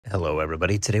Hello,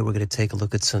 everybody. Today we're going to take a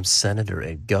look at some senator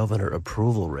and governor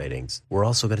approval ratings. We're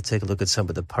also going to take a look at some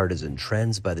of the partisan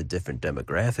trends by the different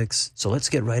demographics. So let's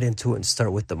get right into it and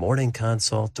start with the Morning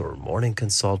Consult or Morning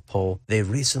Consult poll. They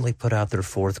recently put out their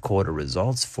fourth quarter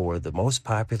results for the most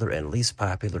popular and least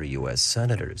popular U.S.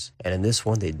 senators. And in this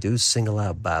one, they do single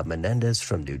out Bob Menendez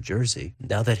from New Jersey.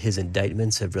 Now that his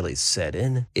indictments have really set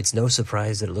in, it's no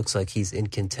surprise that it looks like he's in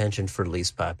contention for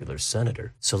least popular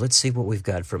senator. So let's see what we've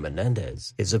got for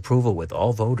Menendez. His approval with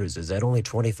all voters is at only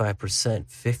 25%,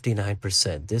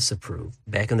 59% disapprove.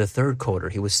 Back in the third quarter,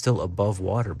 he was still above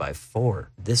water by 4.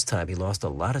 This time, he lost a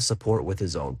lot of support with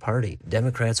his own party.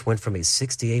 Democrats went from a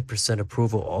 68%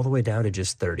 approval all the way down to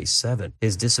just 37.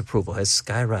 His disapproval has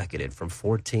skyrocketed from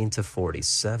 14 to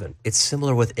 47. It's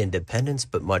similar with independents,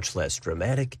 but much less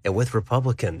dramatic. And with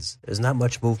Republicans, there's not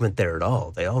much movement there at all.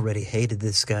 They already hated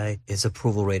this guy. His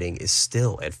approval rating is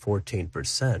still at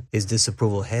 14%. His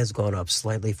disapproval has gone up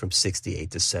slightly from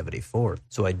 68 to 74.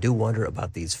 So I do wonder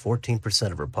about these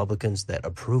 14% of Republicans that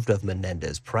approved of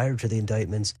Menendez prior to the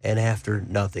indictments, and after,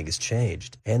 nothing has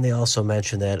changed. And they also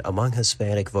mentioned that among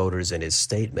Hispanic voters in his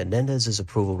state, Menendez's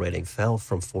approval rating fell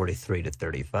from 43 to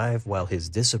 35, while his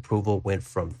disapproval went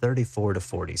from 34 to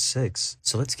 46.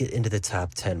 So let's get into the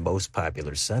top 10 most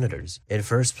popular senators. In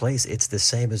first place, it's the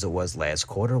same as it was last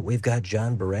quarter. We've got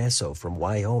John Barrasso from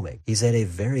Wyoming. He's at a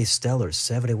very stellar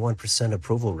 71%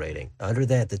 approval rating. Under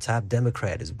that, the top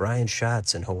Democrat is Brian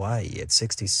Schatz in Hawaii at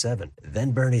 67,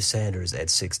 then Bernie Sanders at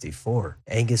 64.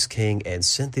 Angus King and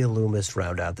Cynthia Lummis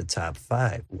round out the top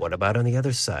 5. What about on the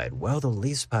other side? Well, the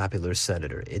least popular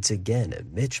senator, it's again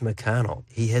Mitch McConnell.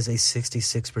 He has a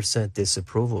 66%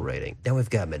 disapproval rating. Then we've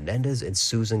got Menendez and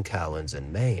Susan Collins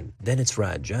in Maine. Then it's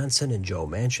Ron Johnson and Joe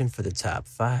Manchin for the top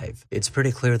 5. It's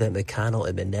pretty clear that McConnell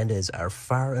and Menendez are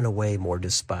far and away more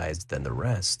despised than the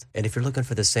rest. And if you're looking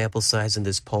for the sample size in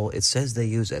this poll, it says they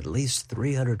use at least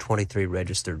 323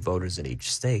 registered voters in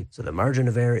each state. So the margin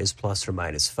of error is plus or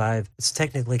minus 5. It's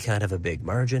technically kind of a big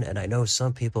margin, and I know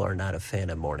some people are not a fan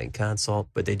of Morning Consult,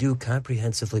 but they do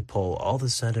comprehensively poll all the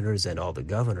senators and all the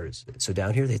governors. So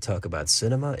down here they talk about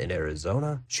Sinema in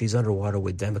Arizona. She's underwater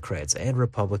with Democrats and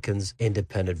Republicans.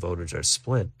 Independent voters are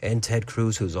split. And Ted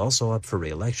Cruz, who's also up for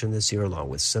re-election this year along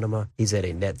with Sinema, he's at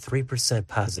a net 3%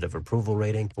 positive approval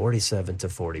rating, 47 to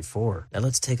 44. Now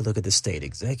let's take a look at the state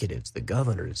executives, the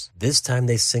governors. This time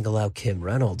they single out Kim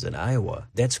Reynolds in Iowa.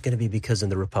 That's going to be because in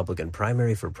the Republican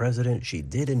primary for president, she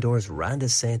did endorse Ron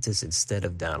DeSantis instead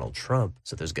of Donald Trump.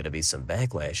 So there's going to be some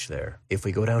backlash there. If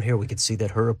we go down here, we can see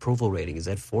that her approval rating is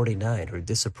at 49. Her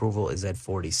disapproval is at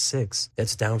 46.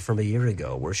 That's down from a year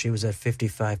ago where she was at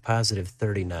 55 positive,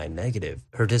 39 negative.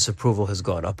 Her disapproval has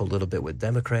gone up a little bit with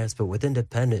Democrats, but with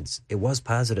independents, it was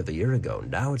positive a year ago.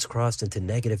 Now it's crossed into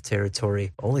negative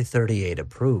territory, only 38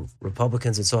 approve.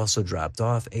 Republicans, it's also dropped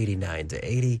off 89 to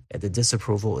 80, and the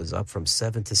disapproval is up from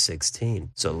 7 to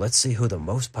 16. So let's see who the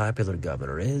most popular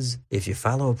governor is. If you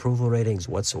follow approval ratings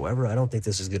whatsoever, I don't think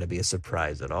this is going to be a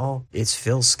surprise at all. It's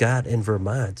Phil Scott in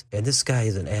Vermont, and this guy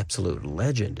is an absolute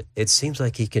legend. It seems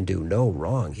like he can do no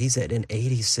wrong. He's at an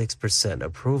 86%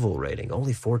 approval rating,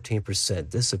 only 14%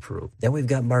 disapprove. Then we've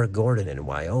got Mark Gordon in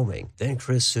Wyoming. Then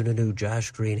Chris Sununu,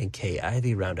 Josh Green, and Kay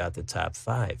Ivey round out the top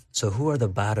 5. So who are the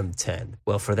bottom 10?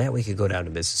 Well, for that, we could go down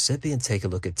to Mississippi and take a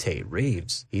look at Tate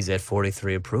Reeves. He's at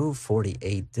 43 approve,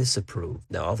 48 disapprove.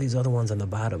 Now, all these other ones on the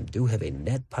bottom do have a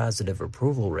net positive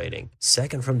approval rating.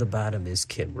 Second from the bottom is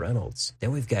Kim Reynolds.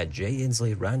 Then we've got Jay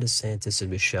Inslee, Ron DeSantis, and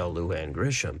Michelle Lujan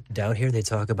Grisham. Down here, they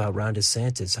talk about Ron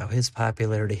DeSantis, how his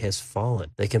popularity has fallen.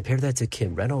 They compare that to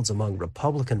Kim Reynolds among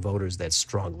Republican voters that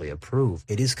strongly approve.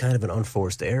 It is kind of an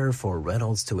unforced error for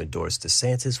Reynolds to endorse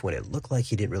DeSantis when it looked like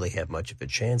he didn't really have much of a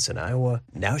chance in Iowa.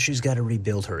 Now she's got to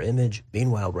rebuild her image.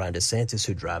 Meanwhile, Ron DeSantis,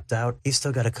 who dropped out, he's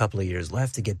still got a couple of years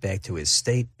left to get back to his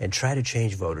state and try to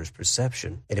change voters'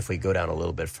 perception. And if we go down a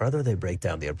little bit further, they break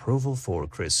down the approval for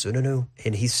Chris Sununu,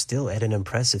 and he's still at an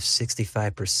impressive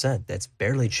 65%. That's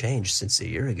barely changed since a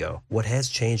year ago. What has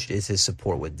changed is his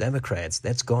support with Democrats.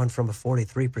 That's gone from a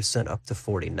 43% up to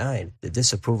 49. The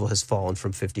disapproval has fallen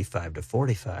from 55 to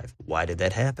 45. Why did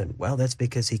that happen? Well, that's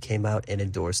because he came out and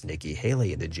endorsed Nikki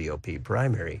Haley in the GOP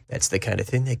primary. That's the kind of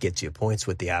thing that gets you points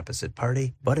with the opposite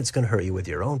party, but it's going to hurt you with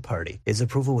your own party. His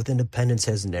approval with independents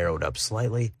has narrowed up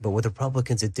slightly, but with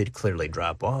Republicans it did clearly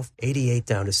drop off, 88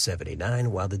 down to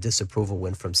 79, while the disapproval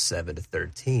went from 7 to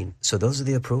 13. So those are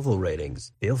the approval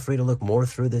ratings. Feel free to look more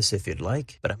through this if you'd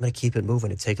like, but I'm going to keep it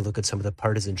moving and take a look at some of the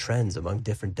partisan trends among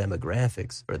different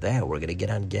demographics. For that, we're going to get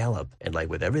on Gallup, and like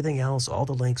with everything else, all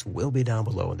the links will be down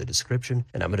below in the description,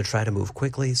 and I'm going to try to move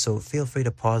quickly, so feel free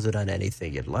to pause it on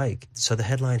anything you'd like. So the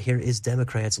headline here is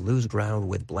Democrats lose ground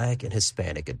with Black and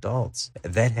Hispanic adults.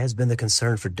 That has been the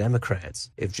concern for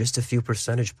Democrats. If just a few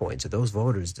percentage points of those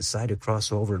voters decide to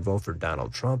cross over and vote for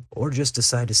Donald Trump, or just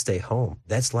decide to stay home,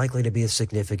 that's likely to be a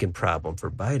significant problem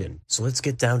for Biden. So let's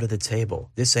get down to the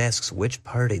table. This asks which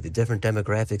party the different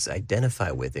demographics identify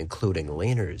with, including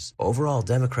leaners. Overall,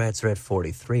 Democrats are at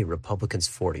 43, Republicans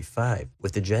 45.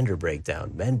 With the gender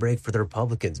breakdown, men break for the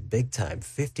Republicans big time,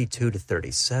 52 to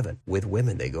 37. With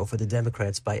women, they go for the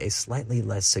Democrats by a slightly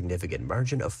less significant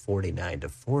margin of 49 to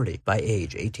 40. By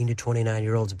age, 18 to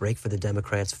 29-year-olds break for the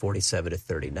Democrats 47 to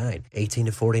 39. 18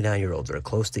 to 49-year-olds are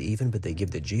close to even, but they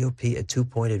give the GOP a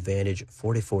 2-point advantage,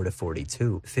 44 to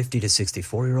 42. 50 to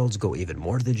 64-year-olds go even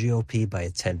more to the GOP by a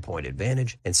 10-point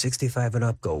advantage, and 65 and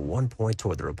up go 1 point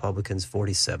toward the Republicans,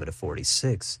 47 to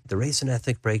 46. The race and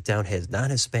ethnic breakdown has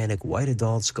non-Hispanic white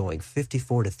adults going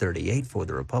 54 to 38 for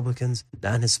the Republicans.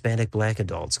 Non-Hispanic black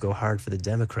adults go hard for the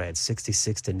Democrats,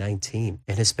 66 to 19.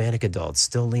 And Hispanic adults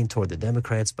still lean toward the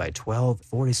Democrats by 12,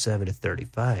 47 to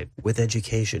 35. With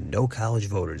education, no college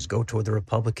voters go toward the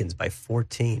Republicans by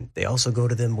 14. They also go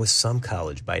to them with some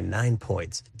college by 9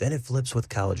 points. Then it flips with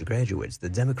college graduates. The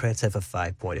Democrats have a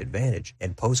 5-point advantage,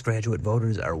 and postgraduate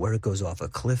voters are where it goes off a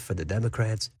cliff for the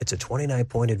Democrats. It's a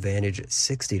 29-point advantage,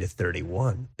 60 to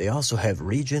 31. They also have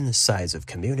region, size of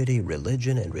community,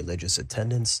 religion, and religious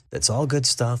attendance. That's all good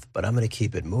stuff, but I'm going to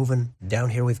keep it moving. Down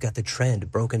here we've got the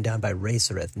trend broken down by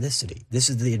race or ethnicity. This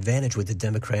is the advantage with the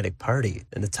Democratic Party,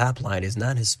 and the top line is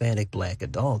non-Hispanic black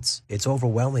adults. It's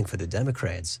overwhelming for the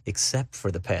Democrats, except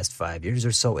for the past 5 years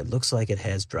or so, it looks like it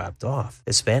has dropped off.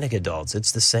 Hispanic adults,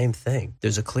 it's the same thing.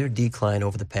 There's a clear decline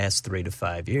over the past 3 to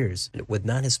 5 years. With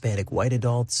non-Hispanic white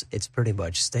adults, it's pretty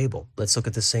much stable. Let's look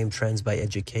at the same trends by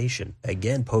education.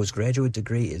 Again, postgraduate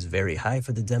degree is very high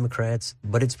for the Democrats,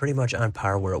 but it's pretty much on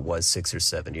par where it was 6 or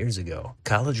 7 years ago.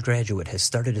 College graduate has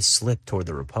started to slip toward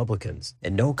the Republicans,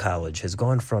 and no college has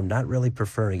gone from not really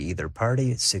preferring either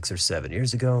party 6 or 7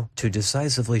 years ago to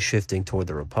decisively shifting toward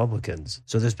the Republicans.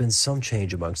 So there's been some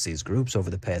change amongst these groups over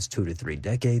the past 2 to 3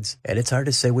 decades, and it's hard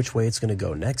to say which way it's going to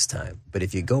go next time. But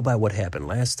if you go by what happened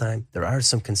last time, there are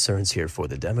some concerns here for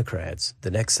the Democrats.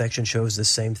 The next section shows the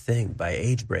same thing by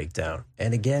age breakdown.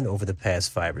 And again, over the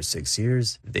past 5 or 6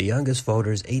 years, the youngest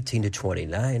voters, 18 to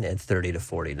 29 and 30 to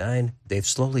 49, they've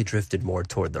slowly drifted more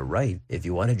toward the right. If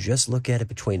you want to just look at it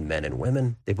between men and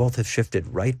women, they both have shifted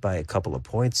right by a couple of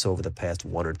points over the past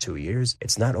 1 or 2 years.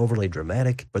 It's not overly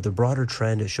dramatic, but the broader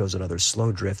trend shows another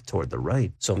slow drift toward the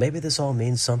right. So maybe this all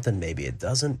means something, maybe it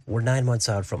doesn't. We're 9 months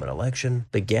out from an election,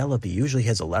 but Gallup usually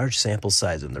has a large sample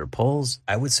size in their polls.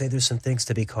 I would say there's some things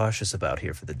to be cautious about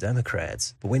here for the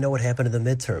Democrats. But we know what happened in the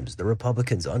midterms. The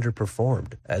Republicans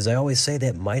underperformed. As I always say,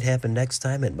 that might happen next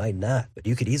time, it might not. But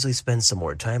you could easily spend some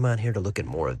more time on here to look at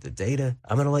more of the data.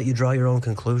 I'm going to let you draw your own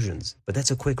conclusions. But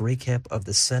that's a quick recap of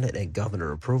the Senate and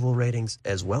governor approval ratings,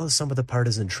 as well as some of the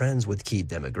partisan trends with key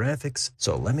demographics.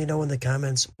 So let me know in the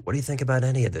comments, what do you think about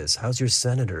any of this? How's your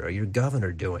senator or your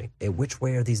governor doing? And which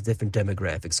way are these different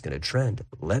demographics going to trend?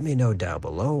 Let me know down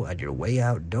below. On your way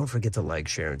out, don't forget to like,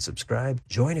 share, and subscribe.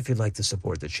 Join if you'd like to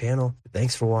support the channel.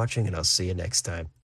 Thanks for watching, and I'll see you next time.